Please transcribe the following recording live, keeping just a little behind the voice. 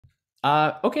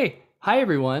Okay. Hi,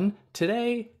 everyone.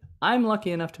 Today, I'm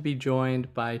lucky enough to be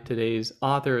joined by today's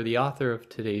author, the author of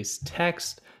today's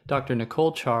text, Dr.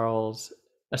 Nicole Charles,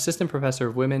 Assistant Professor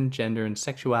of Women, Gender, and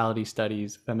Sexuality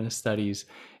Studies, Feminist Studies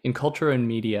in Culture and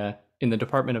Media in the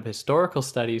Department of Historical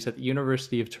Studies at the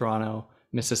University of Toronto,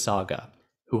 Mississauga,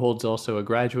 who holds also a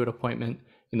graduate appointment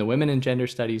in the Women and Gender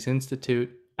Studies Institute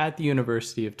at the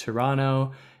University of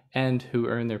Toronto, and who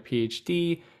earned their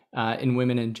PhD in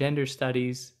Women and Gender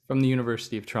Studies from the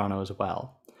University of Toronto as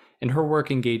well. And her work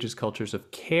engages cultures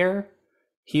of care,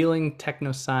 healing,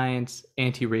 technoscience,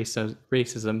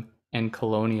 anti-racism, and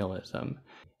colonialism.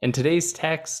 In today's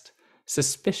text,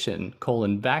 suspicion,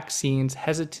 vaccines,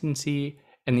 hesitancy,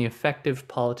 and the effective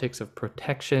politics of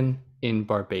protection in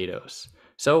Barbados.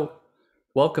 So,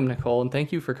 welcome, Nicole, and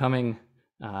thank you for coming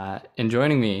and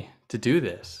joining me to do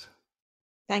this.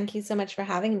 Thank you so much for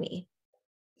having me.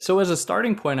 So, as a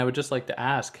starting point, I would just like to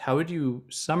ask, how would you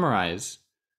summarize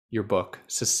your book,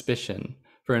 Suspicion,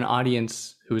 for an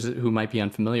audience who might be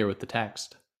unfamiliar with the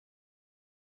text?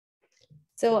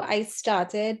 So I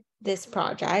started this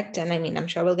project, and I'm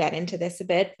sure we'll get into this a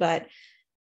bit, but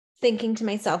thinking to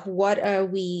myself, what are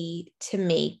we to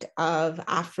make of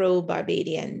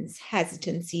Afro-Barbadians'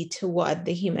 hesitancy toward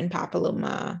the human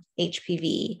papilloma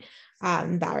HPV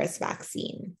virus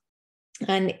vaccine?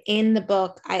 And in the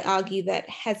book, I argue that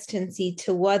hesitancy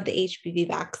toward the HPV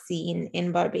vaccine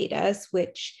in Barbados,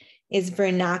 which is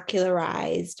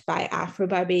vernacularized by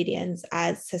Afro-Barbadians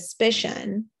as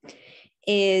suspicion,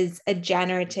 is a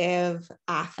generative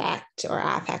affect or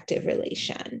affective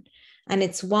relation. And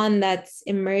it's one that's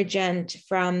emergent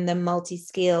from the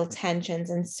multi-scale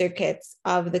tensions and circuits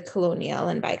of the colonial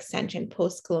and by extension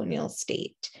post-colonial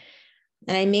state.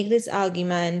 And I make this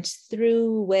argument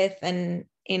through, with, and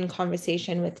in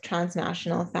conversation with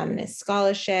transnational feminist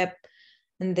scholarship.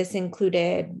 And this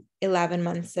included 11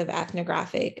 months of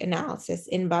ethnographic analysis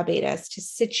in Barbados to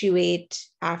situate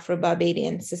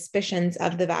Afro-Barbadian suspicions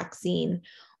of the vaccine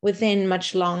within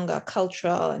much longer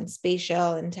cultural and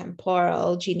spatial and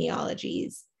temporal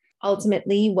genealogies.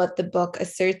 Ultimately, what the book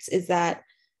asserts is that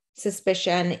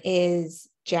suspicion is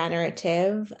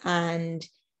generative and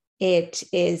it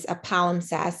is a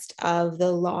palimpsest of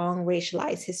the long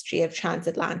racialized history of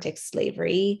transatlantic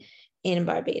slavery in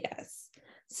Barbados.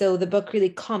 So the book really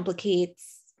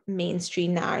complicates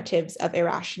mainstream narratives of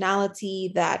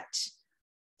irrationality that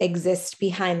exist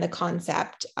behind the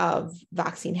concept of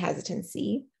vaccine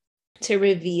hesitancy to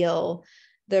reveal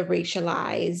the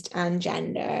racialized and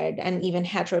gendered and even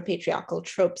heteropatriarchal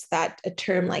tropes that a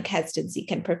term like hesitancy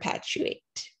can perpetuate.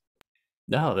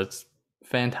 No, that's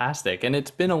fantastic. And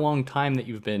it's been a long time that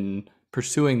you've been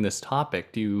pursuing this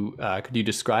topic. Could you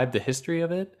describe the history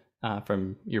of it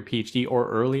from your PhD or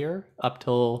earlier up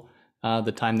till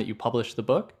the time that you published the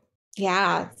book?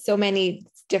 Yeah, so many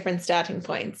different starting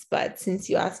points, but since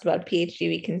you asked about PhD,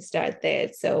 we can start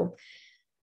there. So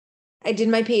I did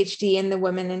my PhD in the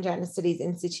Women and Gender Studies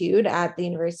Institute at the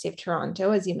University of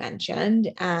Toronto, as you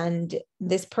mentioned. And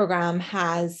this program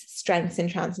has strengths in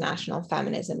transnational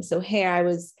feminism. So here I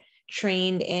was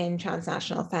trained in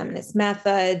transnational feminist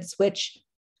methods, which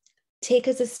take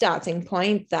as a starting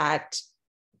point that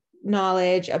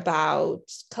knowledge about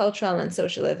cultural and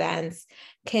social events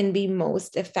can be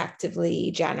most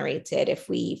effectively generated if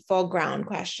we foreground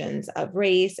questions of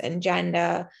race and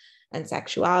gender and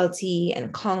sexuality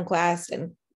and conquest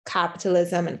and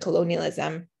capitalism and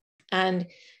colonialism. And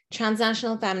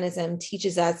transnational feminism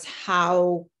teaches us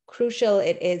how crucial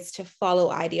it is to follow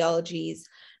ideologies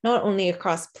not only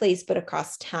across place but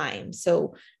across time.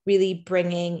 So really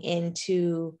bringing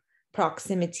into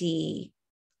proximity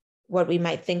what we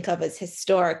might think of as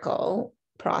historical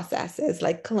processes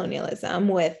like colonialism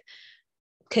with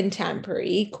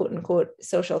contemporary, quote unquote,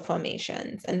 social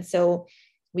formations. And so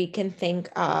we can think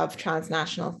of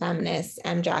transnational feminists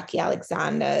M. Jackie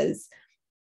Alexander's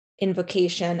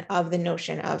invocation of the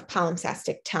notion of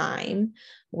palimpsestic time,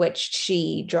 which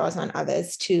she draws on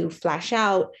others to flesh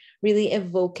out, really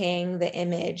evoking the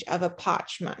image of a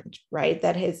parchment, right,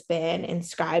 that has been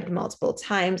inscribed multiple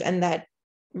times and that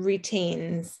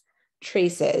retains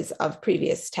traces of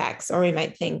previous texts. Or we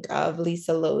might think of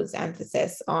Lisa Lowe's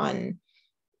emphasis on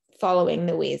following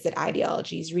the ways that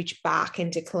ideologies reach back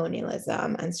into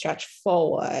colonialism and stretch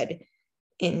forward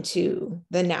into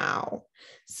the now.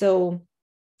 So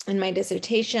in my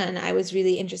dissertation, I was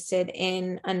really interested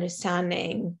in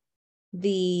understanding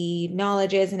the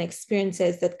knowledges and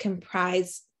experiences that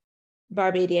comprise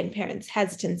Barbadian parents'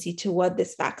 hesitancy toward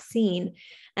this vaccine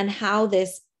and how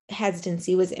this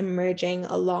hesitancy was emerging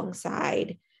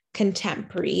alongside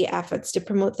contemporary efforts to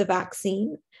promote the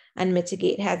vaccine. and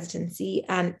mitigate hesitancy,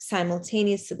 and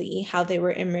simultaneously how they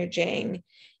were emerging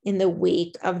in the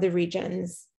wake of the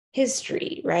region's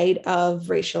history, right, of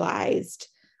racialized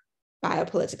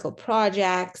biopolitical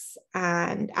projects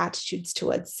and attitudes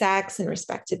towards sex and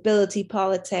respectability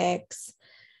politics.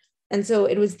 And so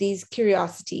it was these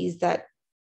curiosities that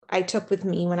I took with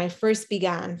me when I first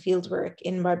began fieldwork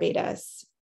in Barbados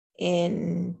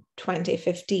in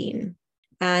 2015.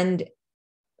 And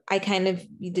I kind of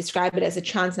describe it as a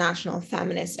transnational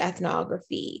feminist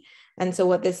ethnography. And so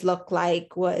what this looked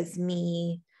like was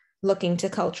me looking to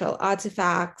cultural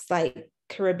artifacts like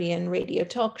Caribbean radio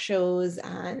talk shows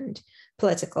and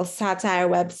political satire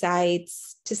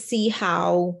websites to see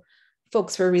how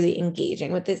folks were really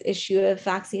engaging with this issue of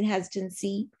vaccine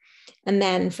hesitancy. And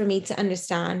then for me to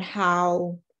understand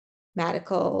how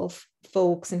medical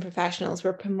folks and professionals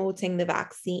were promoting the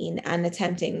vaccine and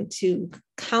attempting to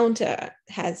counter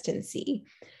hesitancy,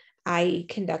 I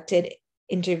conducted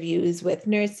interviews with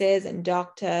nurses and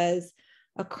doctors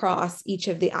across each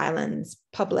of the island's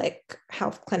public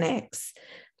health clinics,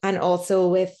 and also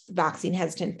with vaccine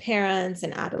hesitant parents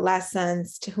and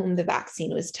adolescents to whom the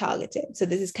vaccine was targeted. So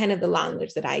this is kind of the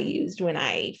language that I used when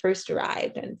I first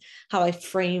arrived and how I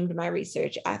framed my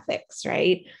research ethics,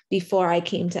 right? Before I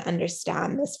came to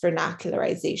understand this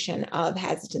vernacularization of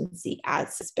hesitancy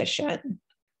as suspicion.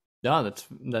 No,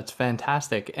 that's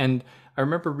fantastic. And I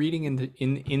remember reading in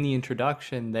the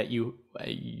introduction that you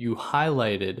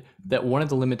highlighted that one of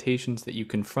the limitations that you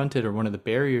confronted, or one of the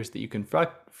barriers that you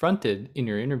confronted in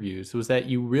your interviews, was that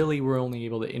you really were only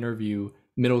able to interview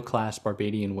middle-class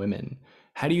Barbadian women.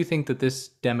 How do you think that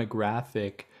this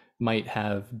demographic might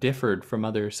have differed from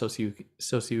other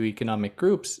socioeconomic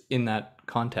groups in that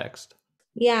context?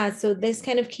 Yeah, so this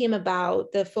kind of came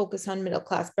about, the focus on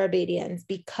middle-class Barbadians,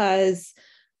 because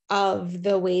of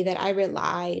the way that I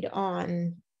relied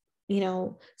on,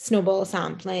 snowball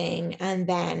sampling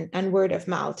and word of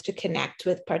mouth to connect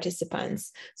with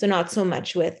participants. So not so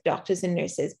much with doctors and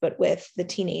nurses, but with the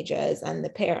teenagers and the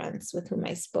parents with whom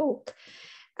I spoke.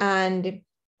 And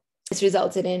this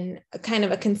resulted in a kind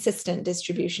of a consistent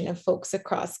distribution of folks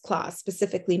across class,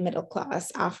 specifically middle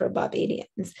class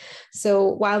Afro-Barbadians. So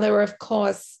while there were, of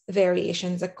course,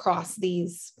 variations across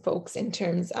these folks in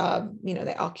terms of,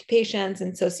 their occupations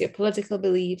and sociopolitical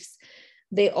beliefs,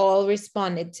 they all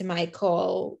responded to my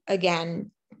call,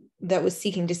 again, that was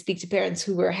seeking to speak to parents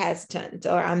who were hesitant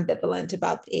or ambivalent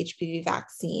about the HPV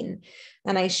vaccine.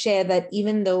 And I share that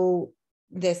even though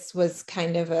this was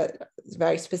kind of a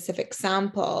very specific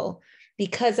sample,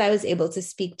 because I was able to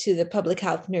speak to the public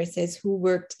health nurses who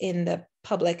worked in the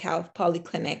public health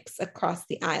polyclinics across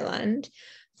the island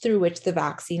through which the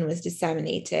vaccine was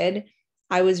disseminated,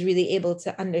 I was really able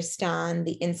to understand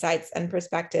the insights and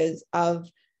perspectives of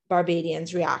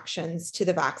Barbadians' reactions to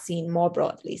the vaccine more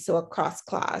broadly. So across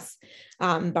class,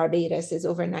 Barbados is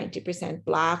over 90%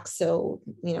 Black. So,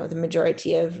 the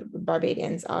majority of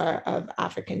Barbadians are of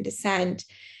African descent.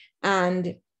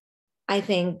 And I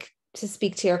think, to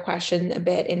speak to your question a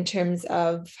bit in terms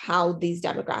of how these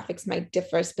demographics might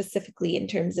differ specifically in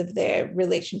terms of their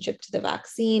relationship to the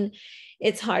vaccine,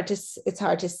 it's hard to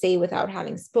say without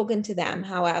having spoken to them.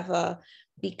 However,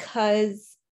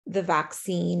 because the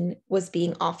vaccine was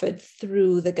being offered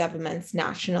through the government's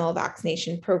national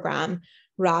vaccination program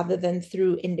rather than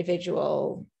through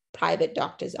individual private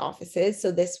doctors' offices.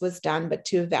 So this was done, but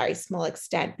to a very small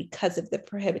extent because of the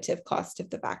prohibitive cost of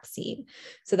the vaccine.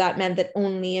 So that meant that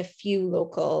only a few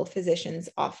local physicians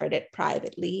offered it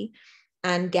privately,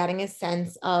 and getting a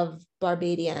sense of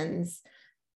Barbadians'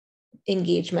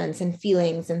 engagements and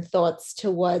feelings and thoughts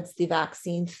towards the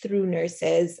vaccine through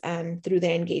nurses and through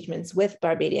their engagements with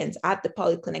Barbadians at the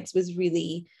polyclinics was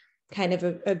really kind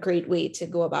of a great way to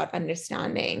go about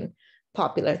understanding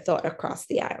popular thought across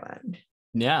the island.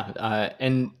 Yeah,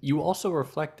 and you also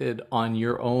reflected on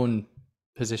your own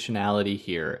positionality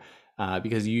here,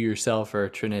 because you yourself are a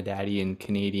Trinidadian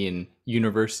Canadian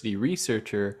university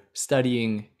researcher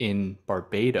studying in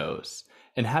Barbados.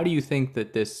 And how do you think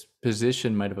that this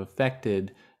position might have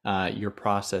affected your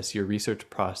research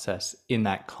process in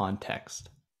that context?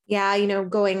 Yeah,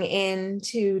 going in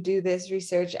to do this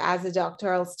research as a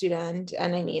doctoral student,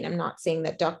 and I mean, I'm not saying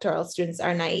that doctoral students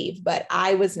are naive, but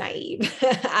I was naive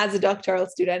as a doctoral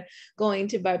student going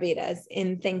to Barbados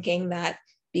in thinking that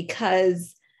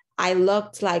because I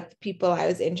looked like the people I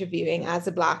was interviewing as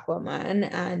a Black woman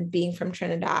and being from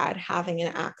Trinidad, having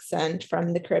an accent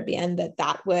from the Caribbean,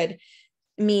 that would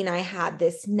mean I had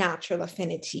this natural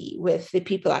affinity with the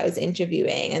people I was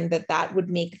interviewing, and that would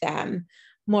make them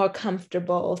more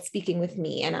comfortable speaking with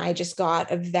me. And I just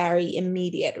got a very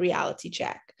immediate reality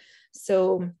check.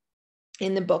 So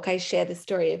in the book, I share the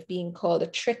story of being called a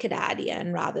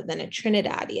Trinidadian rather than a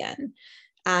Trinidadian.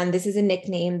 And this is a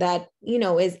nickname that,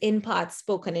 is in part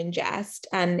spoken in jest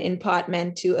and in part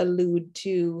meant to allude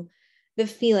to the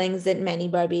feelings that many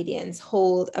Barbadians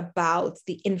hold about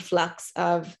the influx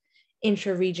of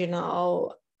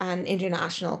intra-regional and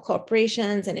international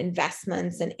corporations and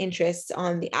investments and interests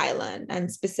on the island.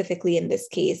 And specifically in this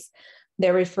case,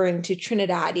 they're referring to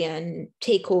Trinidadian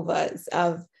takeovers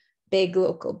of big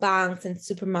local banks and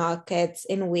supermarkets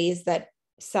in ways that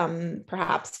some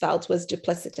perhaps felt was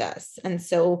duplicitous. And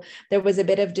so there was a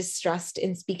bit of distrust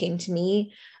in speaking to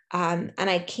me. And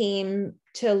I came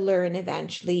to learn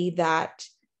eventually that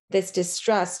this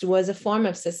distrust was a form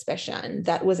of suspicion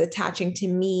that was attaching to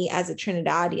me as a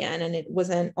Trinidadian, and it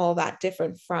wasn't all that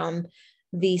different from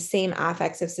the same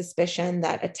affects of suspicion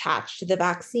that attached to the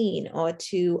vaccine or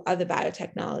to other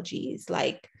biotechnologies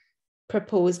like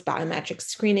proposed biometric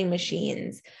screening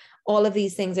machines. All of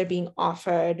these things are being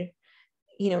offered,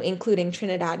 including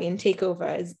Trinidadian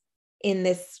takeovers, in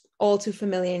this all too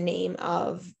familiar name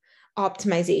of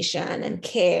optimization and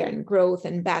care and growth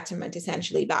and betterment,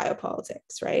 essentially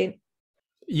biopolitics, right?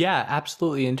 Yeah,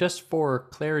 absolutely. And just for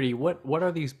clarity, what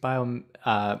are these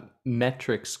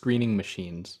biometric screening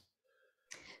machines?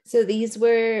 So these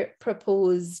were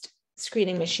proposed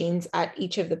screening machines at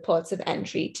each of the ports of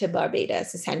entry to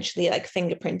Barbados, essentially like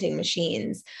fingerprinting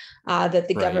machines that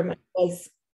the government was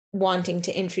wanting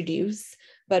to introduce.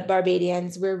 But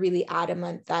Barbadians were really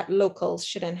adamant that locals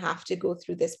shouldn't have to go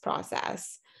through this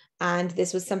process. And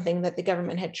this was something that the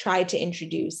government had tried to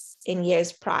introduce in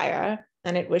years prior,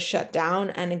 and it was shut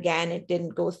down. And again, it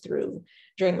didn't go through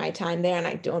during my time there. And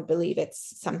I don't believe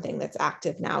it's something that's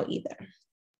active now either.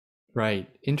 Right.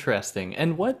 Interesting.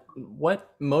 And what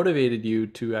motivated you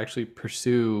to actually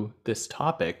pursue this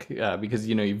topic? Because,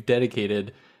 you've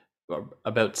dedicated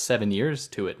about 7 years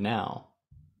to it now.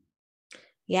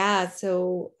 Yeah,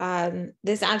 so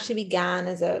this actually began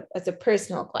as a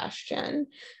personal question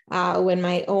when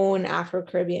my own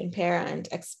Afro-Caribbean parent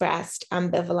expressed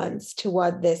ambivalence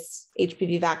toward this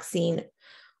HPV vaccine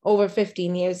over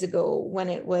 15 years ago when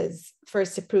it was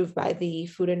first approved by the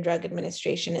Food and Drug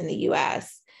Administration in the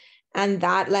US. And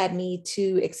that led me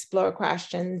to explore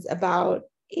questions about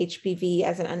HPV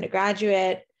as an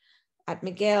undergraduate at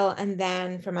McGill, and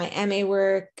then for my MA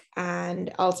work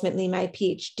and ultimately my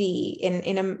PhD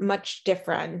in a much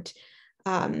different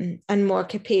and more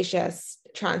capacious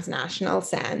transnational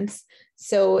sense.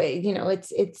 So,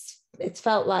 it's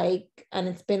felt like, and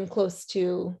it's been close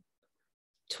to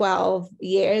 12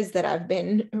 years that I've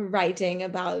been writing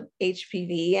about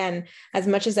HPV. And as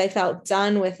much as I felt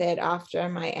done with it after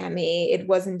my MA, it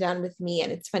wasn't done with me.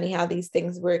 And it's funny how these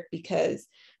things work, because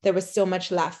there was so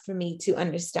much left for me to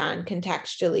understand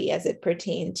contextually as it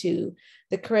pertained to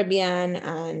the Caribbean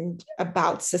and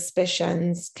about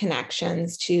suspicions,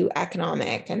 connections to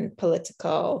economic and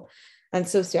political and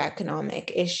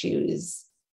socioeconomic issues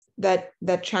that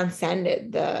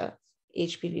transcended the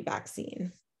HPV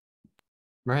vaccine.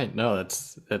 Right. No,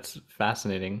 that's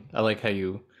fascinating. I like how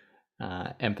you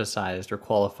emphasized or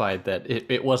qualified that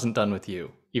it wasn't done with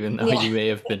you, even though you may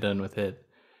have been done with it.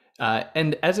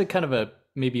 And as a kind of a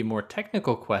maybe more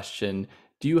technical question,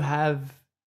 do you have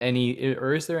any,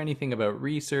 or is there anything about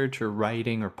research or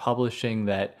writing or publishing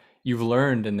that you've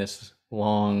learned in this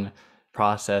long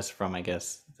process from, I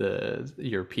guess,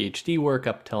 your PhD work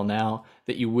up till now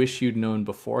that you wish you'd known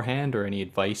beforehand, or any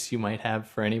advice you might have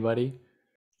for anybody?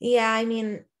 Yeah, I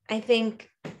mean, I think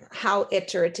how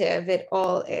iterative it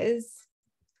all is,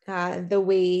 the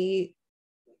way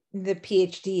the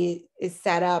PhD is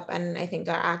set up, and I think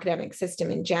our academic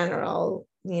system in general,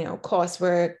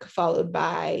 coursework followed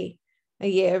by a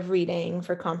year of reading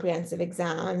for comprehensive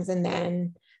exams, and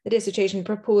then the dissertation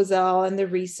proposal and the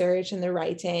research and the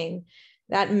writing.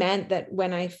 That meant that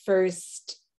when I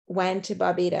first went to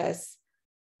Barbados,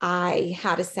 I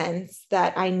had a sense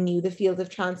that I knew the field of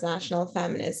transnational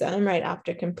feminism right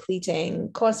after completing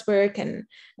coursework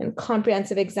and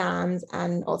comprehensive exams,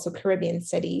 and also Caribbean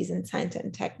studies and science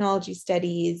and technology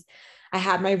studies. I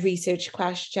had my research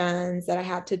questions that I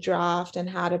had to draft and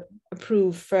had to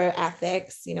approve for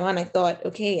ethics, and I thought,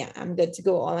 okay, I'm good to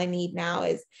go. All I need now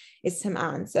is some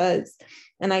answers.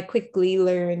 And I quickly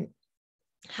learned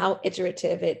how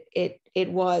iterative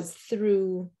it was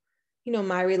through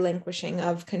my relinquishing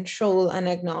of control and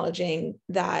acknowledging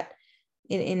that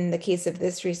in the case of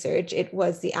this research, it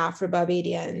was the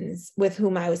Afro-Barbadians with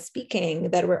whom I was speaking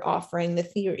that were offering the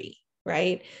theory,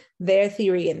 right? Their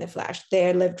theory in the flesh,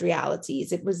 their lived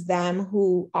realities. It was them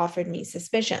who offered me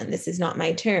suspicion. This is not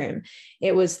my term.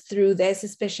 It was through their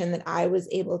suspicion that I was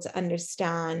able to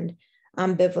understand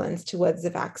ambivalence towards the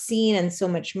vaccine, and so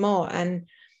much more. And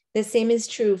the same is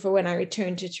true for when I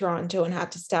returned to Toronto and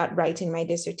had to start writing my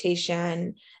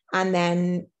dissertation. And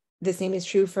then the same is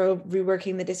true for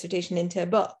reworking the dissertation into a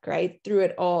book, right? Through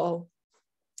it all,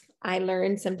 I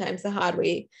learned sometimes the hard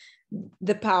way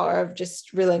the power of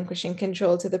just relinquishing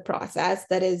control to the process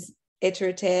that is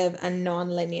iterative and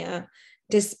non-linear,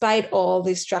 despite all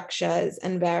the structures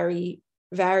and very,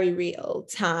 very real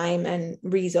time and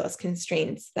resource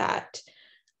constraints that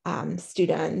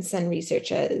students and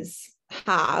researchers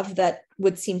have that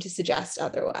would seem to suggest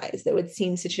otherwise, that would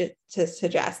seem to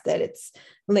suggest that it's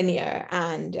linear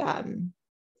and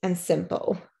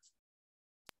simple.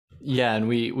 Yeah, and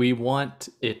we want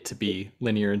it to be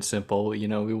linear and simple. You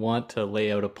know, we want to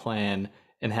lay out a plan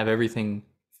and have everything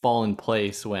fall in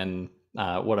place when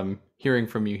what I'm hearing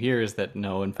from you here is that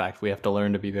no, in fact, we have to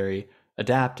learn to be very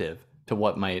adaptive to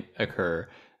what might occur,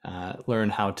 learn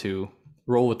how to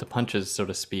roll with the punches, so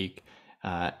to speak,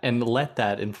 and let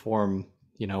that inform,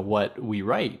 you know, what we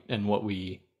write and what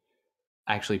we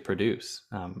actually produce,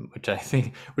 which I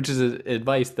think, which is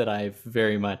advice that I've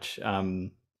very much,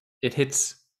 it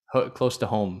hits close to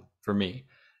home for me.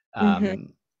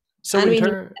 So and in we need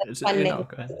terms, you funding know,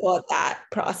 to support that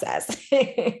process.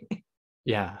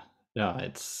 yeah, no,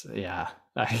 it's yeah.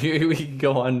 We can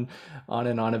go on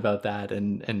and on about that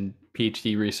and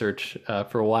PhD research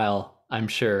for a while, I'm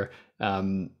sure.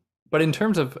 But in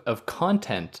terms of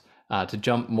content, to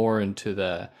jump more into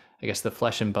the, I guess, the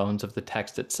flesh and bones of the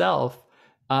text itself,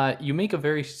 you make a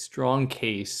very strong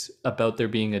case about there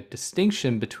being a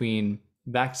distinction between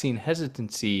vaccine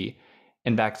hesitancy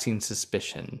and vaccine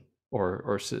suspicion,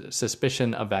 or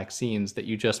suspicion of vaccines that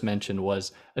you just mentioned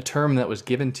was a term that was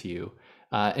given to you.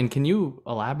 And can you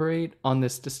elaborate on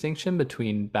this distinction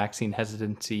between vaccine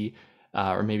hesitancy,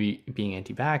 or maybe being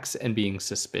anti-vax, and being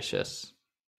suspicious?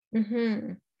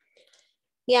 Mm-hmm.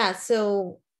 Yeah,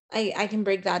 so I can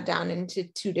break that down into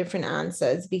two different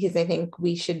answers, because I think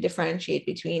we should differentiate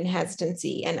between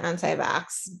hesitancy and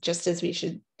anti-vax, just as we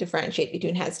should differentiate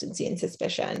between hesitancy and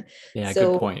suspicion. Yeah, good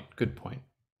So, point. Good point.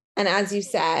 and as you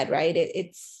said, right,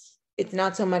 it's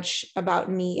not so much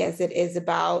about me as it is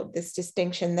about this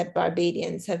distinction that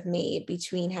Barbadians have made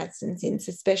between hesitancy and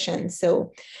suspicion.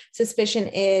 So suspicion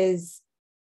is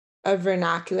a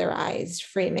vernacularized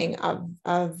framing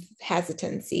of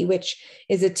hesitancy, which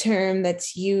is a term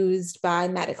that's used by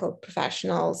medical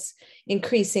professionals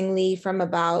increasingly from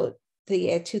about the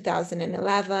year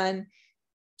 2011,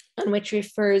 and which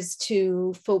refers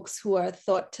to folks who are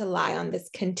thought to lie on this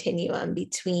continuum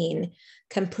between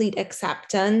complete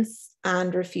acceptance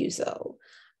and refusal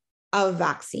of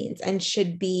vaccines, and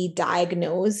should be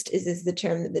diagnosed, is the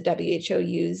term that the WHO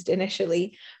used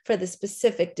initially for the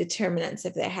specific determinants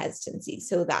of their hesitancy.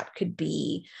 So that could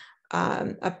be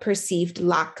a perceived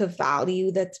lack of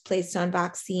value that's placed on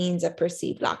vaccines, a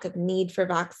perceived lack of need for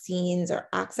vaccines or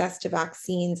access to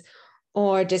vaccines,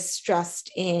 or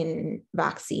distrust in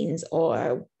vaccines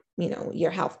or, you know,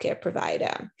 your healthcare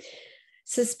provider.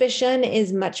 Suspicion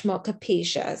is much more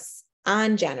capacious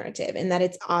and generative in that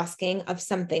it's asking of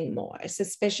something more.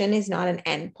 Suspicion is not an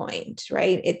endpoint,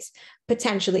 right? It's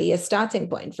potentially a starting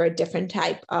point for a different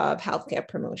type of healthcare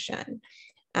promotion.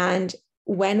 And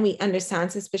when we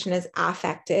understand suspicion as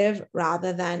affective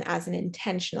rather than as an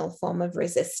intentional form of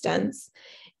resistance,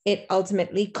 it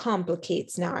ultimately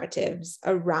complicates narratives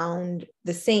around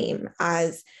the same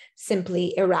as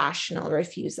simply irrational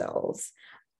refusals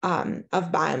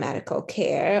of biomedical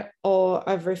care, or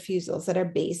of refusals that are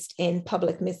based in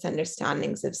public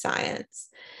misunderstandings of science.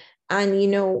 And, you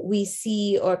know, we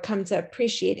see or come to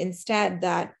appreciate instead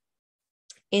that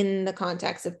in the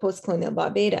context of post-colonial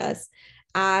Barbados,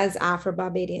 as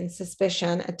Afro-Barbadian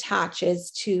suspicion attaches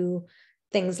to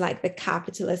things like the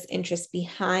capitalist interest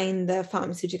behind the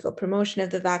pharmaceutical promotion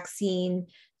of the vaccine,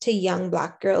 to young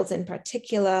Black girls in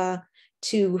particular,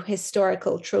 to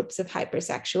historical tropes of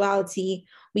hypersexuality,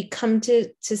 we come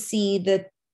to see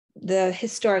the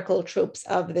historical tropes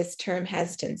of this term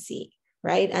hesitancy,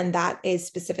 right? And that is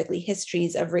specifically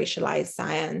histories of racialized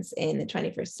science in the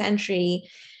 21st century,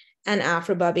 and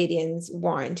Afro-Barbadians'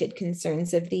 warranted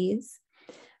concerns of these.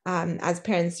 As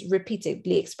parents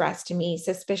repeatedly expressed to me,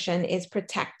 suspicion is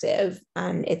protective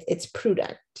and it's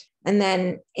prudent. And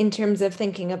then in terms of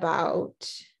thinking about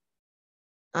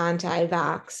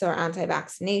anti-vax or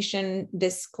anti-vaccination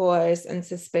discourse and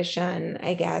suspicion,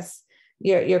 I guess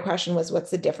your question was,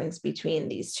 what's the difference between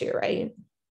these two, right?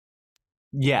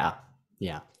 Yeah.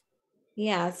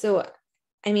 So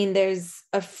I mean, there's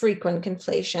a frequent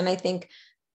conflation. I think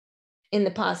in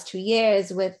the past 2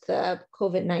 years with the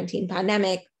COVID-19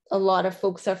 pandemic, a lot of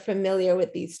folks are familiar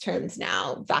with these terms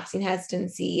now, vaccine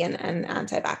hesitancy and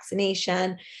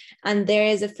anti-vaccination. And there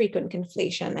is a frequent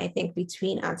conflation, I think,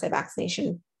 between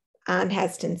anti-vaccination and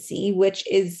hesitancy, which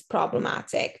is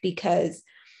problematic because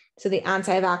so the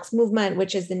anti-vax movement,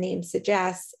 which as the name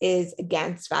suggests, is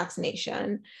against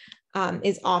vaccination,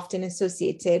 is often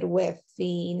associated with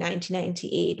the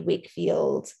 1998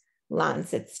 Wakefield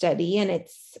Lancet study and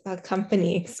its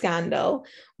accompanying scandal,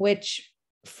 which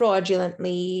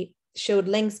fraudulently showed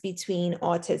links between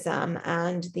autism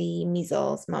and the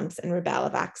measles, mumps, and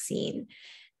rubella vaccine.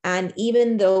 And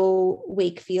even though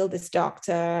Wakefield, this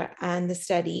doctor, and the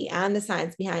study and the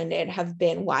science behind it have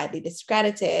been widely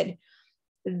discredited,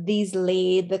 these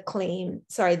claims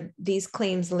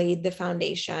laid the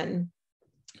foundation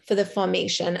for the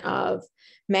formation of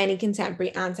many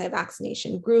contemporary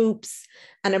anti-vaccination groups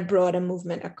and a broader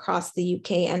movement across the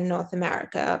UK and North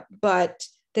America. But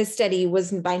this study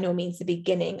was by no means the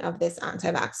beginning of this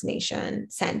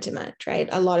anti-vaccination sentiment, right?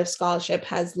 A lot of scholarship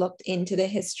has looked into the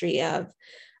history of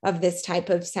this type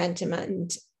of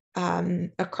sentiment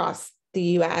across the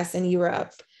US and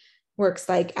Europe. Works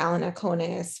like Alan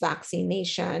Akonis, Vaccine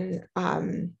Nation,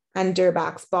 and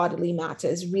Durbach's Bodily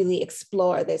Matters really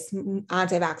explore this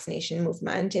anti-vaccination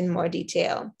movement in more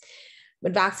detail.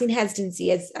 But vaccine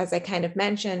hesitancy, as I kind of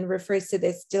mentioned, refers to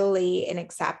this delay in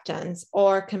acceptance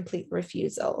or complete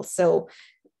refusal. So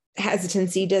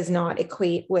hesitancy does not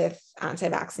equate with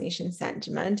anti-vaccination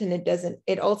sentiment, and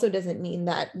it also doesn't mean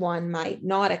that one might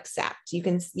not accept. You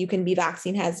can be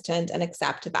vaccine hesitant and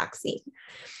accept a vaccine.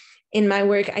 In my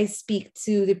work, I speak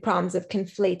to the problems of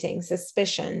conflating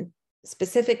suspicion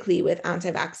specifically with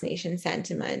anti-vaccination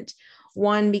sentiment.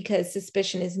 One, because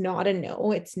suspicion is not a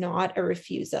no, it's not a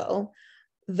refusal,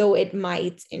 though it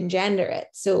might engender it.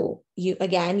 So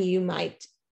you might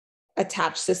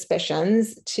attach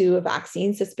suspicions to a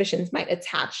vaccine. Suspicions might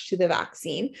attach to the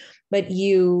vaccine, but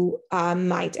you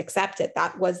might accept it.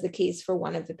 That was the case for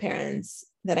one of the parents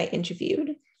that I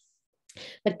interviewed.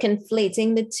 But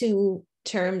conflating the two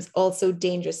terms also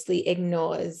dangerously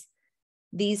ignores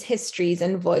these histories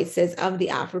and voices of the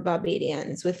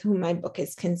Afro-Barbadians with whom my book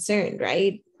is concerned,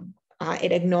 right?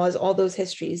 It ignores all those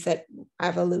histories that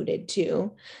I've alluded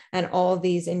to and all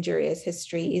these injurious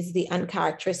histories, the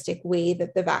uncharacteristic way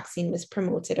that the vaccine was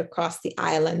promoted across the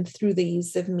island through the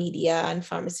use of media and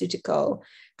pharmaceutical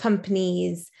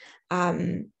companies,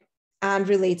 and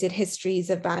related histories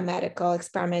of biomedical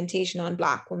experimentation on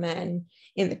Black women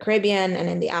in the Caribbean and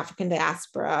in the African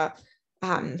diaspora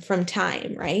from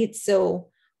time, right? So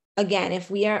again,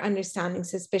 if we are understanding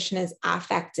suspicion as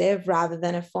affective rather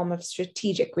than a form of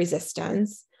strategic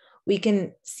resistance, we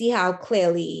can see how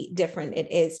clearly different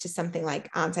it is to something like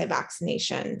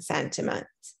anti-vaccination sentiment.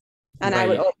 And right. I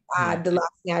would also add, the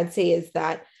last thing I'd say is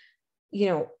that,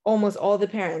 almost all the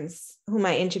parents whom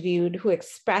I interviewed who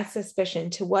expressed suspicion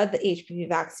toward the HPV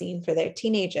vaccine for their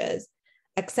teenagers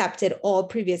accepted all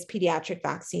previous pediatric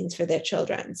vaccines for their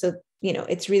children. So,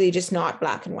 it's really just not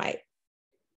black and white.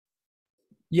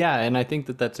 Yeah, and I think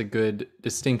that that's a good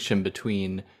distinction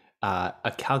between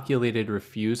a calculated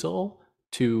refusal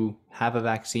to have a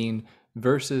vaccine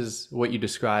versus what you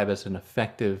describe as an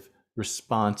effective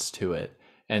response to it.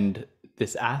 And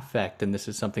this affect, and this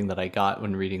is something that I got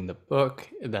when reading the book,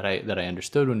 that I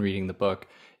understood when reading the book,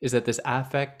 is that this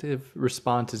affective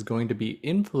response is going to be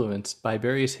influenced by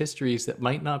various histories that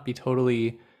might not be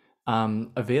totally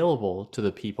available to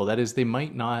the people. That is, they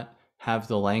might not have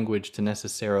the language to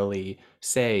necessarily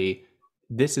say,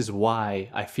 this is why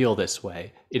I feel this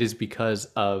way. It is because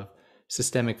of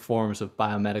systemic forms of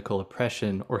biomedical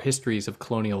oppression or histories of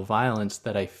colonial violence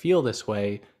that I feel this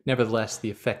way. Nevertheless, the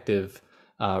effective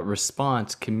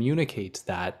response communicates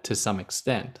that to some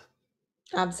extent.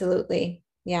 Absolutely.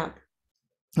 Yeah.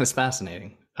 It's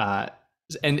fascinating.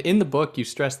 And in the book, you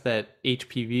stress that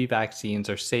HPV vaccines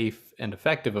are safe and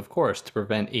effective, of course, to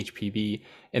prevent HPV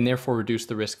and therefore reduce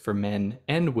the risk for men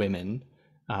and women,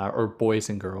 or boys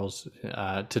and girls,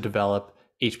 to develop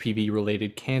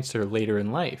HPV-related cancer later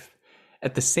in life.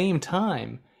 At the same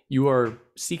time, you are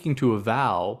seeking to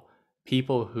avow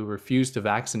people who refuse to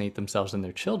vaccinate themselves and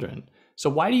their children. So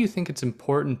why do you think it's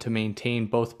important to maintain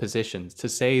both positions, to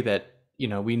say that,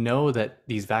 we know that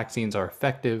these vaccines are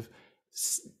effective,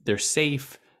 they're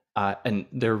safe, and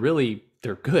they're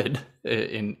good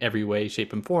in every way,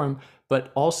 shape, and form,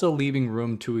 but also leaving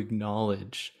room to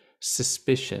acknowledge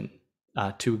suspicion,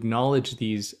 to acknowledge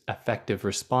these effective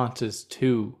responses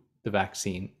to the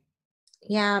vaccine?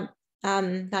 Yeah,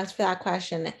 thanks for that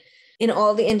question. In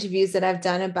all the interviews that I've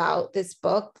done about this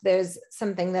book, there's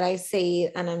something that I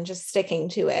say, and I'm just sticking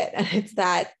to it. And it's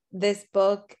that this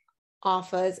book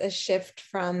offers a shift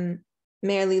from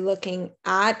merely looking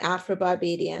at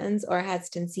Afro-Barbadians or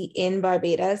hesitancy in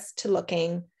Barbados to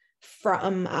looking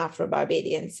from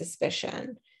Afro-Barbadian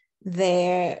suspicion,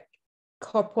 their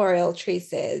corporeal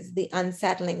traces, the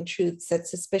unsettling truths that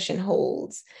suspicion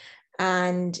holds,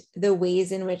 and the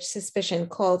ways in which suspicion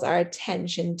calls our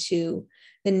attention to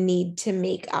the need to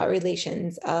make our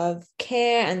relations of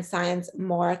care and science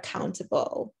more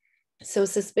accountable. So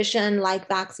suspicion, like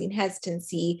vaccine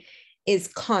hesitancy, is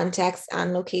context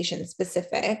and location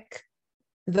specific,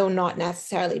 though not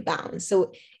necessarily bound.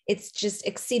 So it's just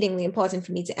exceedingly important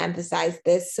for me to emphasize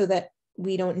this so that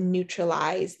we don't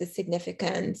neutralize the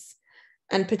significance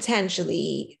and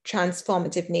potentially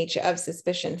transformative nature of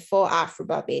suspicion for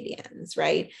Afro-Barbadians,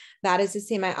 right? That is to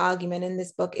say, my argument in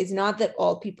this book is not that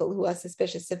all people who are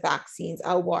suspicious of vaccines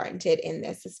are warranted in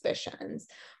their suspicions,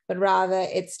 but rather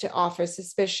it's to offer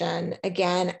suspicion,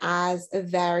 again, as a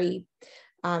very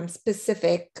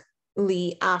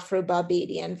specifically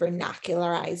Afro-Barbadian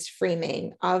vernacularized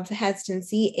framing of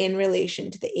hesitancy in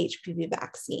relation to the HPV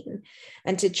vaccine,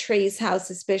 and to trace how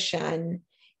suspicion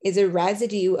is a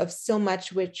residue of so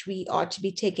much which we ought to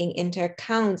be taking into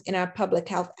account in our public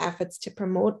health efforts to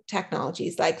promote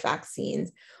technologies like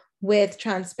vaccines with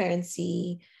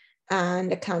transparency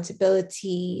and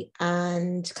accountability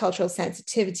and cultural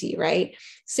sensitivity, right?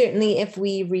 Certainly, if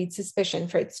we read suspicion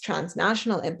for its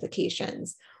transnational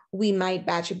implications, we might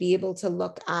better be able to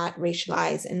look at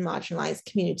racialized and marginalized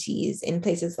communities in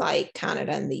places like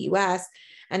Canada and the US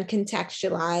and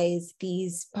contextualize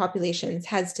these populations'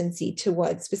 hesitancy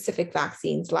towards specific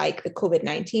vaccines like the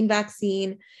COVID-19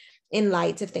 vaccine in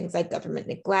light of things like government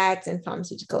neglect and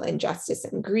pharmaceutical injustice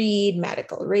and greed,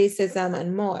 medical racism,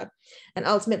 and more. And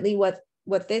ultimately,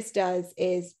 what this does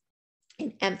is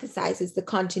it emphasizes the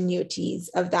continuities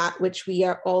of that which we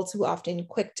are all too often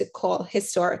quick to call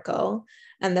historical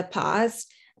and the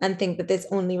past, and think that this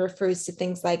only refers to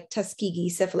things like Tuskegee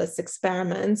syphilis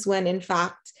experiments, when in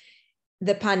fact,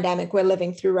 the pandemic we're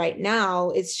living through right now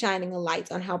is shining a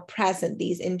light on how present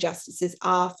these injustices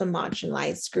are for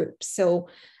marginalized groups. So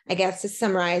I guess to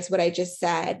summarize what I just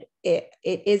said, it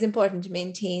is important to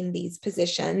maintain these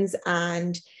positions,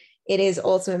 and it is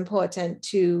also important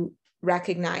to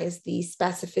recognize the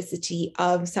specificity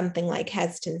of something like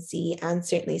hesitancy and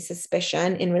certainly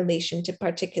suspicion in relation to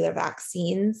particular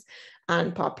vaccines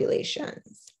and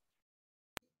populations.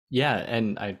 Yeah,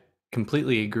 and I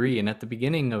completely agree. And at the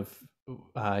beginning of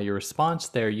your response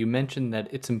there, you mentioned that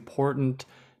it's important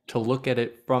to look at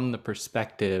it from the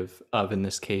perspective of, in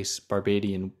this case,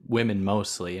 Barbadian women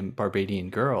mostly and Barbadian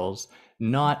girls,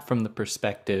 not from the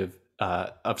perspective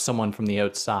of someone from the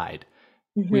outside,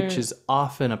 which is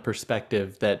often a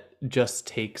perspective that just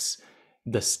takes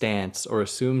the stance or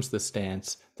assumes the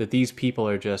stance that these people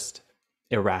are just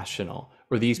irrational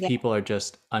or these people are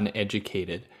just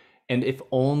uneducated. And if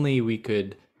only we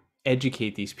could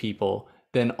educate these people,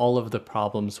 then all of the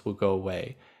problems will go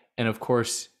away. And of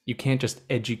course, you can't just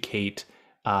educate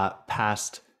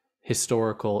past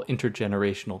historical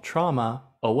intergenerational trauma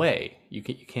away. You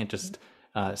can't just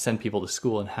send people to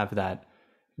school and have that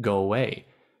go away.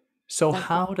 So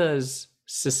how does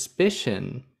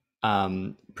suspicion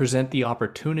present the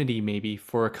opportunity maybe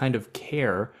for a kind of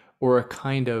care or a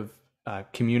kind of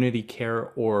community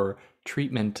care or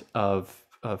treatment of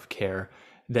care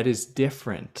that is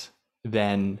different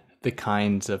than the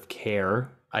kinds of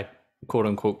care, quote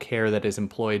unquote, care that is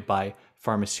employed by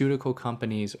pharmaceutical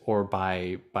companies or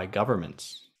by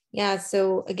governments? Yeah,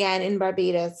 so again, in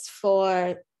Barbados,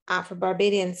 for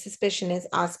Afro-Barbadian, suspicion is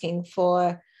asking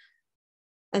for,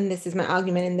 and this is my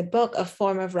argument in the book, a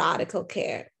form of radical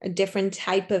care, a different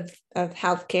type of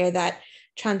healthcare that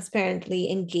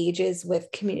transparently engages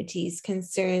with communities'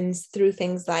 concerns through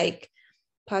things like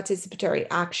participatory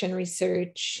action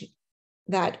research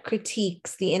that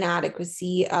critiques the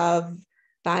inadequacy of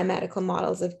biomedical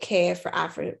models of care for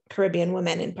Afro-Caribbean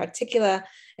women in particular,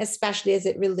 especially as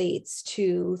it relates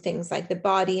to things like the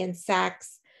body and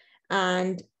sex,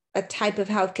 and a type of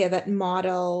healthcare that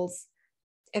models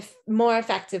more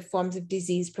effective forms of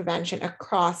disease prevention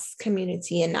across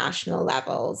community and national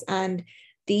levels. And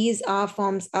these are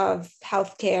forms of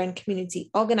healthcare and community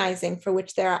organizing for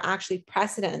which there are actually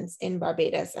precedents in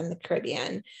Barbados and the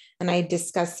Caribbean. And I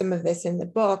discuss some of this in the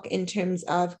book in terms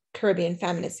of Caribbean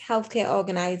feminist healthcare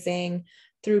organizing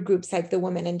through groups like the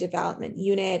Women in Development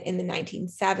Unit in the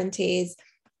 1970s.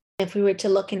 If we were to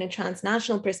look in a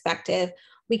transnational perspective,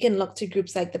 we can look to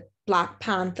groups like the Black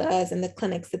Panthers and the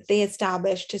clinics that they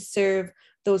established to serve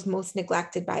those most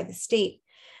neglected by the state.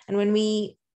 And when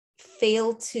we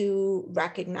fail to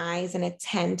recognize and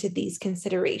attend to these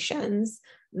considerations,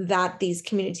 that these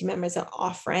community members are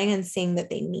offering and saying that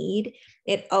they need,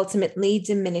 it ultimately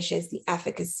diminishes the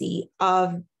efficacy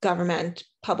of government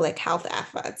public health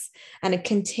efforts, and it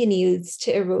continues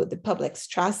to erode the public's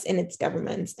trust in its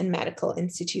governments and medical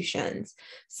institutions.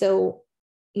 So,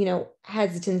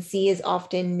 hesitancy is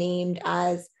often named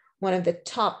as one of the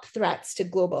top threats to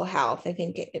global health. I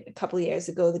think a couple of years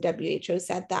ago, the WHO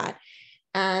said that.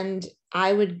 And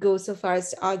I would go so far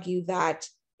as to argue that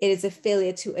it is a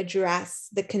failure to address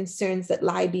the concerns that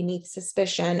lie beneath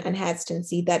suspicion and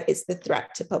hesitancy that is the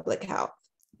threat to public health.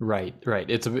 Right.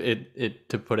 It's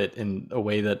to put it in a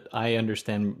way that I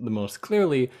understand the most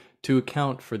clearly, to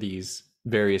account for these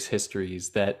various histories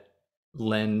that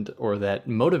lend or that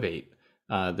motivate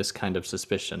this kind of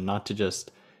suspicion, not to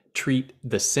just treat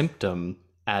the symptom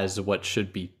as what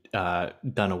should be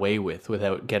done away with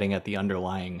without getting at the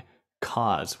underlying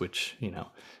cause, which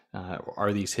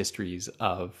are these histories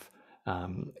of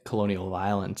colonial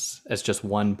violence, as just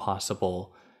one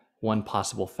possible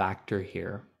factor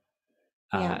here.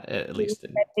 At least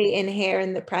they inhere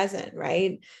in the present,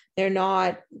 right? They're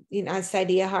not, as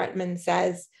Saidiya Hartman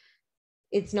says,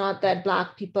 it's not that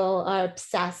Black people are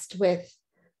obsessed with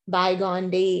bygone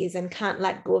days and can't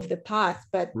let go of the past,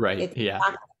 but the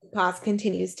past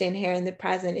continues to inhere in the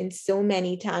present in so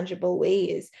many tangible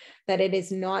ways that it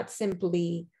is not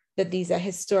simply that these are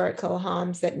historical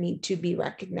harms that need to be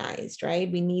recognized,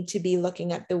 right? We need to be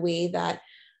looking at the way that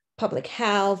public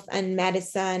health and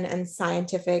medicine and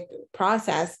scientific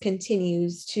process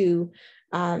continues to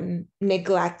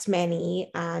neglect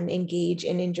many and engage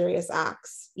in injurious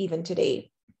acts even today.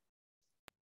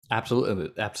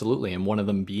 Absolutely. And one of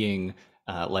them being,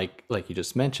 like you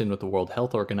just mentioned, with the World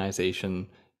Health Organization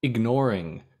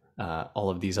ignoring all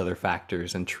of these other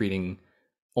factors and treating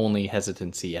only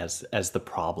hesitancy as the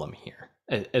problem here,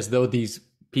 as though these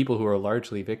people who are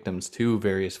largely victims to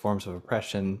various forms of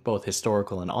oppression, both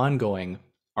historical and ongoing,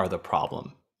 are the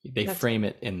problem. They frame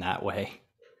it in that way,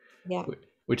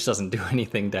 which doesn't do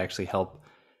anything to actually help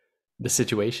the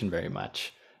situation very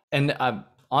much. And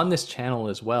on this channel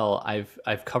as well,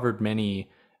 I've covered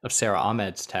many of Sara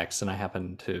Ahmed's texts, and I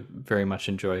happen to very much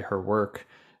enjoy her work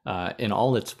in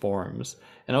all its forms.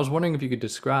 And I was wondering if you could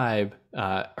describe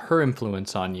her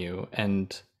influence on you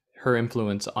and her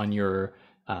influence on your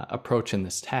approach in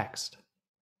this text.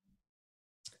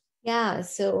 Yeah,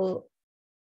 so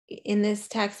in this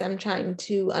text, I'm trying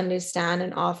to understand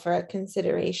and offer a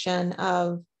consideration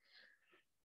of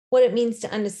what it means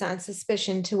to understand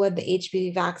suspicion toward the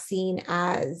HPV vaccine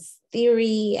as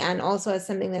theory and also as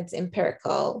something that's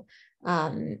empirical,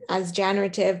 as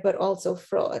generative, but also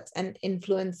fraught and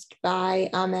influenced by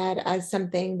Ahmed as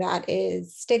something that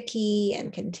is sticky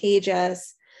and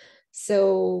contagious.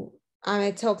 So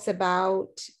Ahmed talks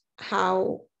about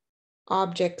how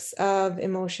objects of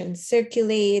emotion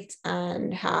circulate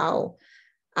and how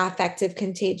affective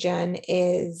contagion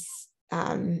is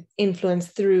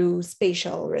influenced through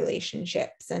spatial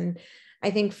relationships. And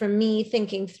I think for me,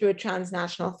 thinking through a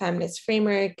transnational feminist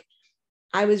framework,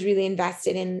 I was really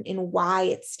invested in why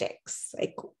it sticks,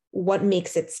 like what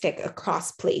makes it stick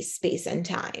across place, space, and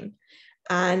time.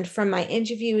 And from my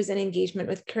interviews and engagement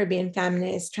with Caribbean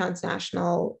feminist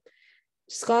transnational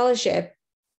scholarship,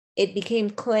 it became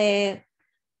clear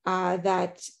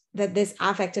that this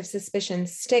affective suspicion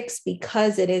sticks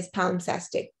because it is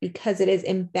palimpsestic, because it is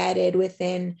embedded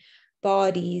within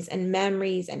bodies and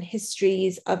memories and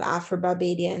histories of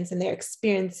Afro-Barbadians and their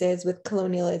experiences with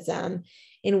colonialism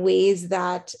in ways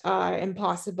that are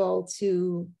impossible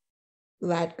to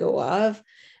let go of.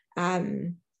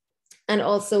 And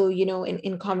also,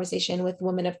 in conversation with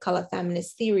women of color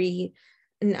feminist theory,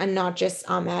 and not just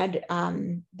Ahmed,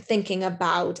 thinking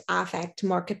about affect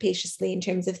more capaciously in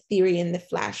terms of theory in the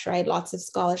flesh, right? Lots of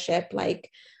scholarship like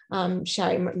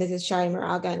this is Shari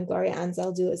Moraga and Gloria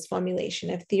Anzaldua's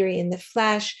formulation of theory in the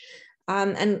flesh,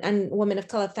 and women of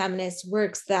color feminist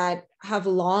works that have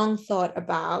long thought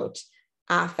about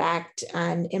affect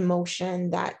and emotion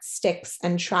that sticks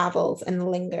and travels and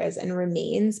lingers and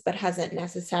remains, but hasn't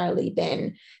necessarily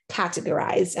been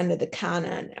categorized under the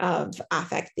canon of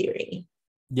affect theory.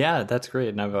 Yeah, that's great.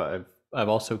 And I've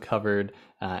also covered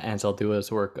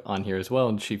Anzaldua's work on here as well,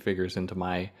 and she figures into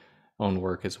my own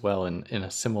work as well in a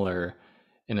similar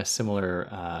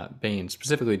vein.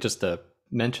 Specifically, just to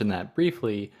mention that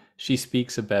briefly, she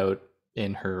speaks about,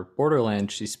 in her Borderland,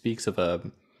 she speaks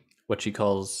of what she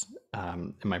calls,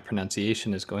 and my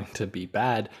pronunciation is going to be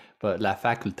bad, but la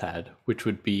facultad, which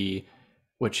would be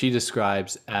what she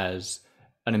describes as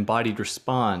an embodied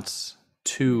response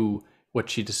to what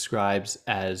she describes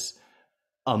as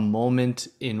a moment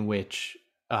in which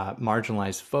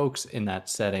marginalized folks in that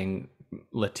setting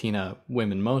Latina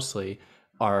women mostly,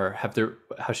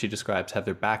 how she describes, have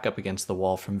their back up against the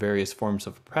wall from various forms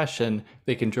of oppression.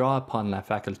 They can draw upon La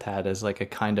Facultad as like a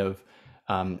kind of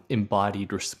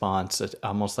embodied response,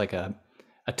 almost like a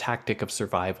tactic of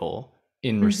survival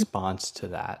in response to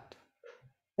that.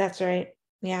 That's right.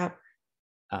 Yeah.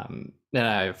 And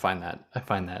I find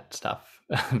that stuff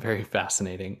very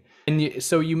fascinating. And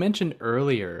so you mentioned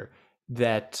earlier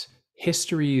that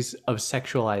histories of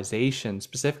sexualization,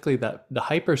 specifically the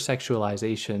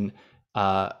hypersexualization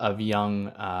of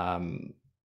young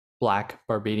Black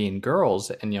Barbadian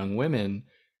girls and young women,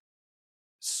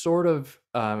 sort of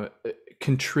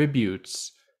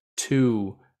contributes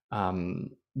to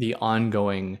the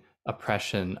ongoing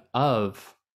oppression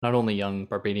of not only young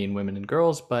Barbadian women and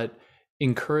girls, but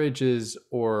encourages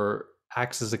or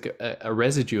acts as a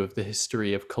residue of the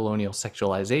history of colonial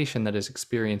sexualization that is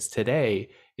experienced today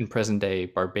in present day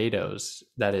Barbados.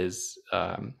 That is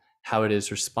how it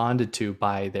is responded to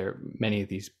by many of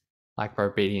these Black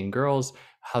Barbadian girls,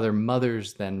 how their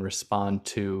mothers then respond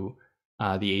to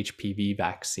the HPV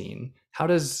vaccine. How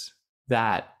does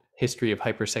that history of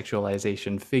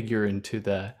hypersexualization figure into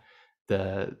the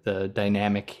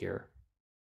dynamic here?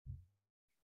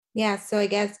 Yeah, so I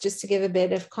guess just to give a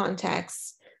bit of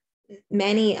context,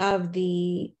 many of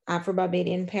the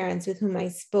Afro-Barbadian parents with whom I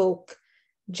spoke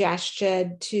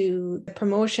gestured to the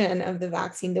promotion of the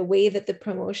vaccine, the way that the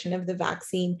promotion of the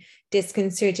vaccine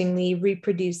disconcertingly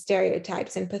reproduced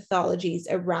stereotypes and pathologies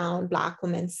around Black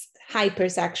women's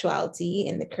hypersexuality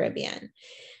in the Caribbean.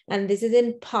 And this is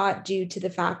in part due to the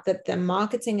fact that the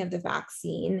marketing of the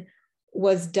vaccine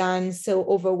was done so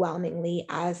overwhelmingly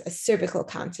as a cervical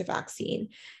cancer vaccine,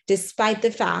 despite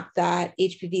the fact that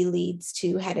HPV leads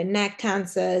to head and neck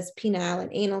cancers, penile and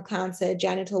anal cancer,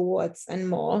 genital warts, and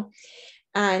more.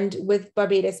 And with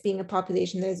Barbados being a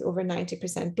population that is over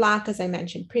 90% Black, as I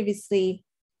mentioned previously,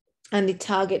 and the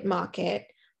target market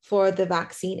for the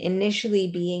vaccine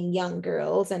initially being young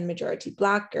girls and majority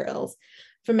Black girls,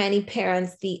 for many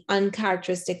parents, the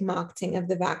uncharacteristic marketing of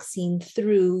the vaccine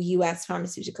through US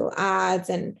pharmaceutical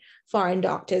ads and foreign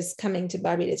doctors coming to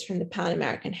Barbados from the Pan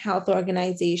American Health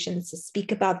Organizations to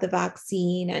speak about the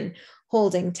vaccine and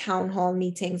holding town hall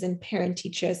meetings and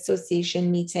parent-teacher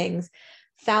association meetings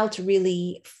felt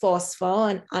really forceful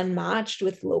and unmatched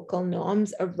with local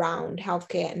norms around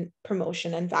healthcare and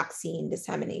promotion and vaccine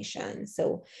dissemination.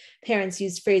 So parents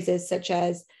used phrases such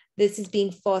as, "This is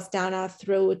being forced down our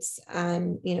throats,"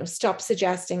 and, "Stop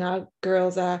suggesting our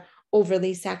girls are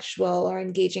overly sexual or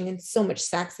engaging in so much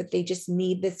sex that they just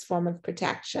need this form of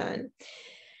protection."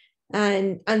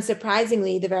 And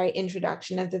unsurprisingly, the very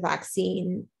introduction of the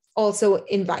vaccine also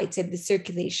invited the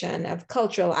circulation of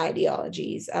cultural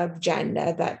ideologies of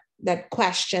gender that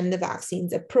question the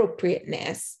vaccine's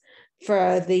appropriateness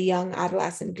for the young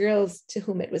adolescent girls to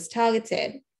whom it was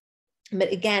targeted.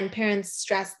 But again, parents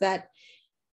stressed that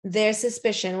their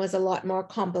suspicion was a lot more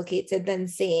complicated than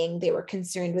saying they were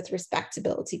concerned with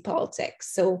respectability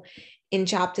politics. So in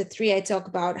chapter 3, I talk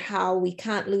about how we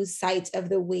can't lose sight of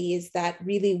the ways that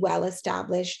really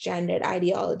well-established gendered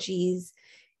ideologies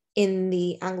in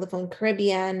the Anglophone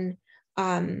Caribbean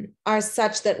are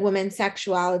such that women's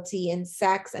sexuality and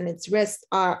sex and its risks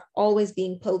are always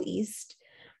being policed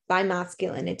by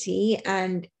masculinity,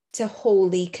 and to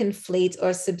wholly conflate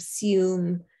or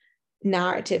subsume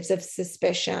narratives of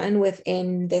suspicion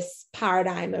within this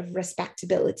paradigm of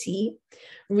respectability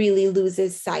really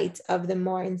loses sight of the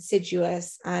more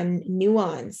insidious and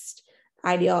nuanced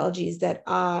ideologies that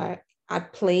are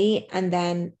at play, and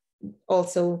then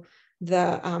also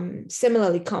the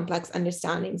similarly complex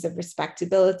understandings of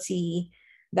respectability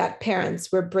that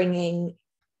parents were bringing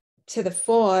to the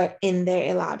fore in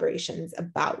their elaborations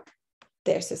about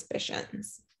their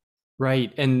suspicions.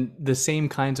 Right. And the same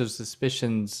kinds of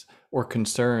suspicions or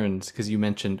concerns, because you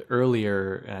mentioned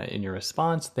earlier in your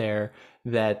response there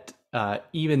that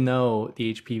even though the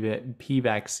HPV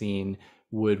vaccine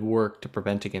would work to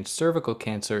prevent against cervical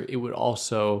cancer, it would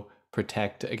also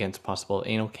protect against possible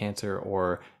anal cancer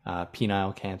or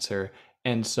penile cancer.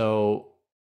 And so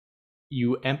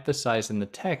you emphasize in the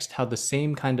text how the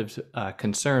same kind of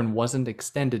concern wasn't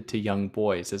extended to young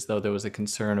boys, as though there was a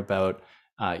concern about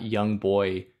young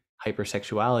boy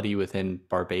hypersexuality within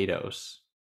Barbados.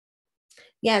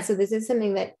 Yeah, so this is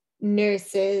something that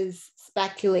nurses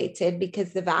speculated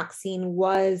because the vaccine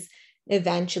was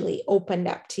eventually opened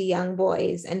up to young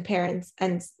boys, and parents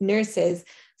and nurses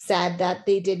said that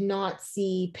they did not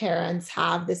see parents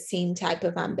have the same type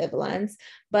of ambivalence.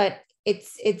 But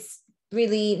it's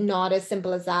really not as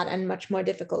simple as that, and much more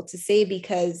difficult to say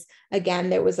because, again,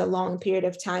 there was a long period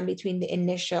of time between the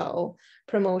initial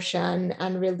promotion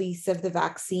and release of the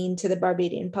vaccine to the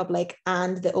Barbadian public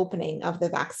and the opening of the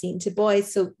vaccine to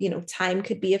boys. So, time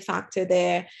could be a factor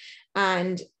there.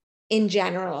 And in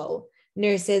general,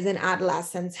 nurses and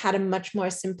adolescents had a much more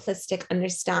simplistic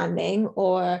understanding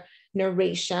or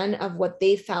narration of what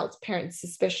they felt parents'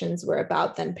 suspicions were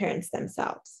about than parents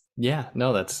themselves. Yeah,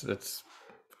 no, that's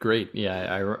great.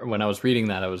 Yeah, when I was reading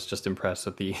that, I was just impressed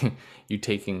with the you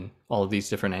taking all of these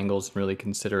different angles and really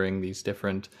considering these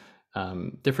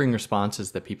differing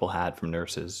responses that people had from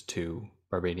nurses to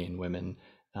Barbadian women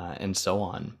and so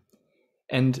on.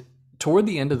 And toward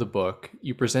the end of the book,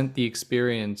 you present the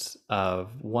experience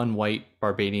of one white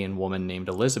Barbadian woman named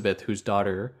Elizabeth, whose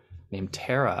daughter, named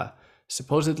Tara,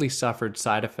 supposedly suffered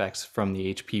side effects from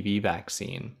the HPV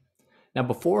vaccine. Now,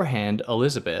 beforehand,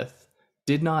 Elizabeth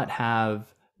did not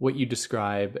have what you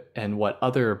describe and what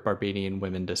other Barbadian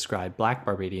women described, Black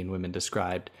Barbadian women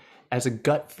described, as a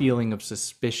gut feeling of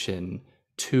suspicion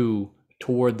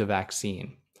toward the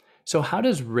vaccine. So how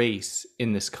does race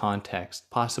in this context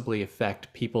possibly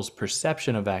affect people's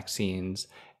perception of vaccines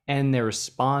and their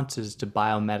responses to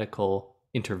biomedical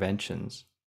interventions?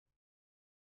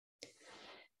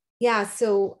 Yeah,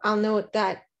 so I'll note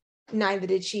that neither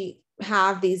did she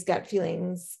have these gut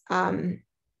feelings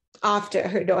after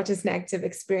her daughter's negative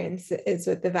experiences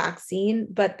with the vaccine,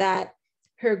 but that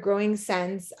her growing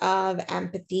sense of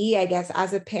empathy, I guess,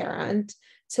 as a parent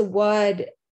toward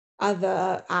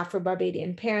other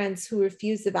Afro-Barbadian parents who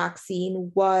refused the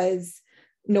vaccine was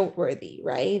noteworthy,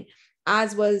 right?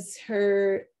 As was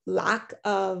her lack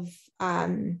of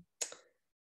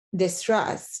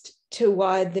distrust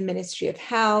toward the Ministry of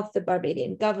Health, the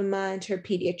Barbadian government, her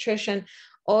pediatrician,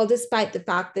 all despite the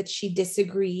fact that she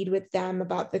disagreed with them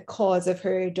about the cause of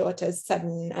her daughter's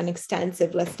sudden and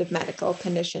extensive list of medical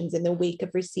conditions in the wake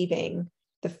of receiving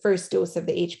the first dose of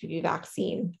the HPV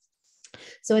vaccine.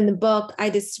 So in the book, I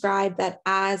describe that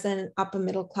as an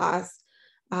upper class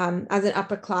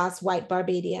white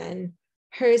Barbadian,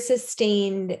 her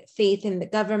sustained faith in the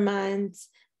government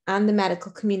and the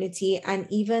medical community and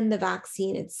even the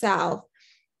vaccine itself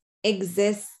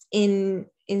exists in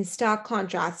stark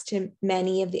contrast to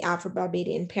many of the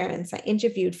Afro-Barbadian parents I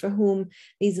interviewed, for whom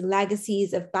these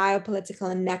legacies of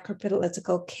biopolitical and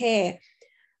necropolitical care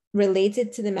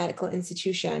related to the medical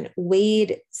institution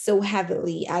weighed so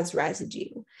heavily as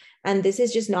residue. And this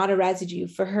is just not a residue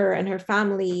for her and her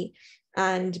family.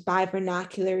 And by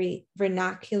vernacularly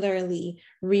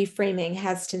reframing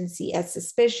hesitancy as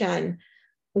suspicion,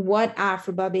 what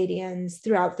Afro-Barbadians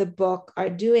throughout the book are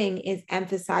doing is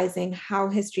emphasizing how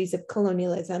histories of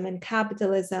colonialism and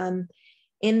capitalism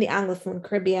in the Anglophone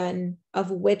Caribbean, of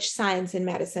which science and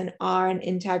medicine are an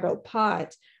integral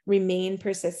part, remain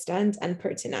persistent and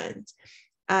pertinent.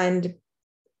 And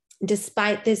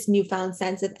despite this newfound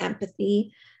sense of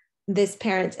empathy, this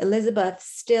parent, Elizabeth,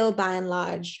 still by and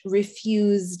large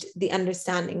refused the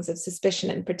understandings of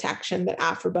suspicion and protection that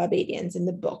Afro-Barbadians in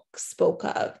the book spoke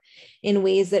of in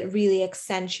ways that really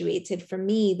accentuated for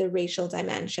me the racial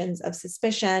dimensions of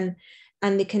suspicion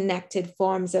and the connected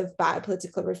forms of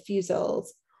biopolitical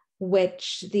refusals,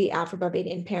 which the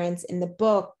Afro-Barbadian parents in the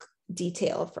book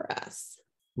detail for us.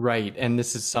 Right. And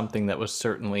this is something that was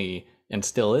certainly and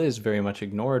still is very much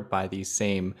ignored by these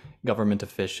same government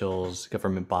officials,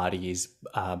 government bodies,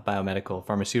 biomedical,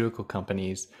 pharmaceutical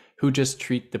companies who just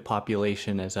treat the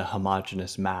population as a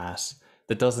homogenous mass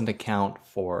that doesn't account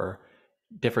for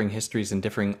differing histories and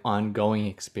differing ongoing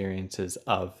experiences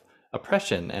of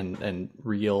oppression and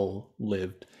real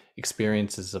lived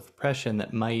experiences of oppression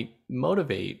that might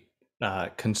motivate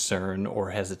concern or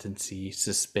hesitancy,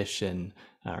 suspicion,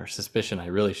 I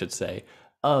really should say,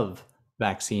 of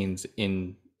vaccines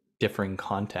in differing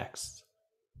contexts.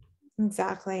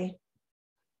 Exactly.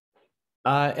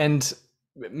 And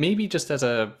maybe just as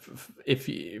a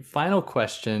final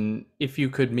question, if you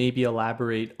could maybe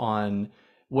elaborate on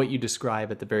what you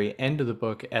describe at the very end of the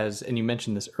book as, and you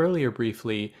mentioned this earlier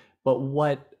briefly, but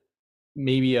what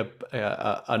maybe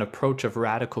an approach of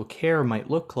radical care might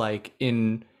look like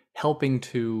in helping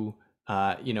to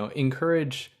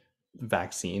encourage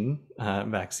vaccine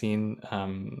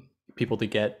people to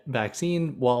get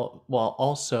vaccine while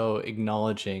also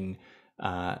acknowledging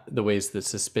the ways that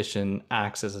suspicion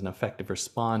acts as an effective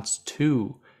response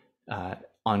to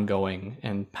ongoing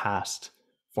and past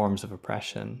forms of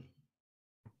oppression.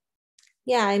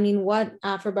 Yeah, I mean, what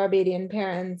Afro-Barbadian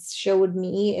parents showed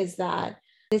me is that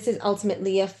this is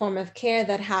ultimately a form of care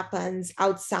that happens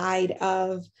outside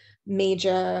of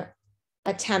major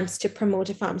attempts to promote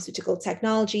a pharmaceutical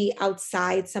technology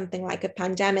outside something like a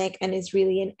pandemic and is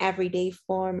really an everyday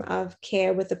form of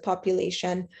care with the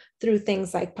population through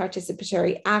things like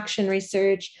participatory action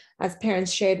research, as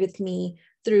parents shared with me,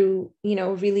 through,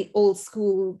 really old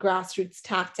school grassroots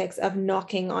tactics of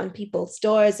knocking on people's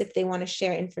doors if they want to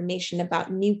share information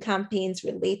about new campaigns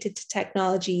related to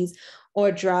technologies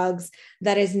or drugs.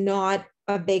 That is not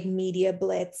a big media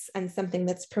blitz and something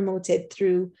that's promoted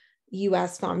through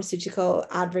US pharmaceutical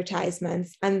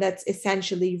advertisements. And that's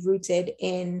essentially rooted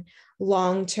in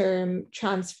long-term,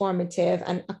 transformative,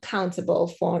 and accountable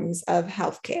forms of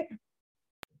healthcare.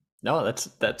 No,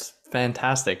 that's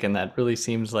fantastic, and that really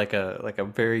seems like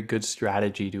a very good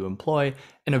strategy to employ,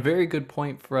 and a very good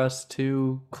point for us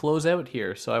to close out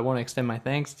here. So I want to extend my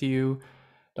thanks to you,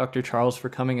 Dr. Charles, for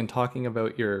coming and talking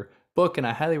about your book, and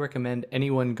I highly recommend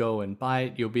anyone go and buy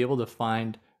it. You'll be able to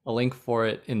find a link for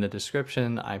it in the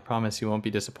description. I promise you won't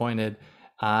be disappointed.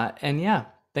 And yeah,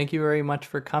 thank you very much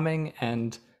for coming,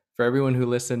 and for everyone who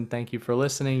listened, thank you for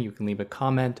listening. You can leave a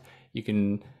comment. You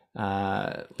can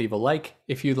leave a like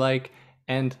if you'd like.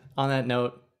 And on that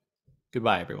note,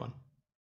 goodbye, everyone.